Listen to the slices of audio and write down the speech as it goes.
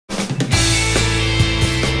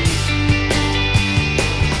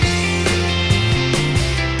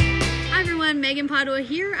Padua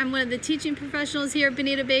here. I'm one of the teaching professionals here at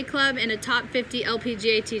Bonita Bay Club and a top 50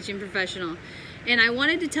 LPGA teaching professional. And I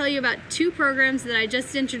wanted to tell you about two programs that I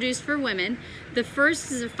just introduced for women. The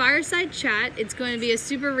first is a fireside chat. It's going to be a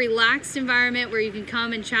super relaxed environment where you can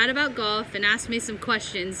come and chat about golf and ask me some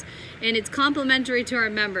questions. And it's complimentary to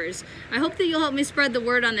our members. I hope that you'll help me spread the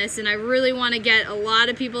word on this, and I really want to get a lot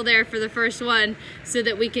of people there for the first one so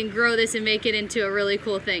that we can grow this and make it into a really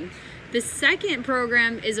cool thing. The second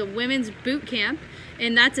program is a women's boot camp,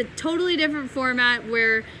 and that's a totally different format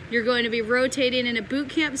where you're going to be rotating in a boot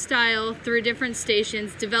camp style through different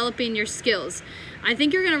stations, developing your skills. I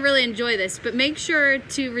think you're going to really enjoy this, but make sure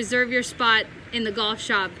to reserve your spot in the golf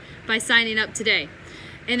shop by signing up today.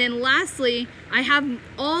 And then lastly, I have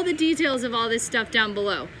all the details of all this stuff down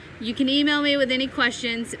below. You can email me with any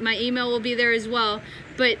questions. My email will be there as well.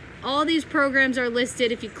 But all these programs are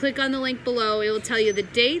listed. If you click on the link below, it will tell you the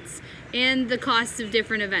dates and the costs of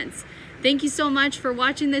different events. Thank you so much for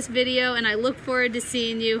watching this video, and I look forward to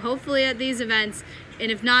seeing you hopefully at these events,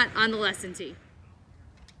 and if not, on the lesson tee.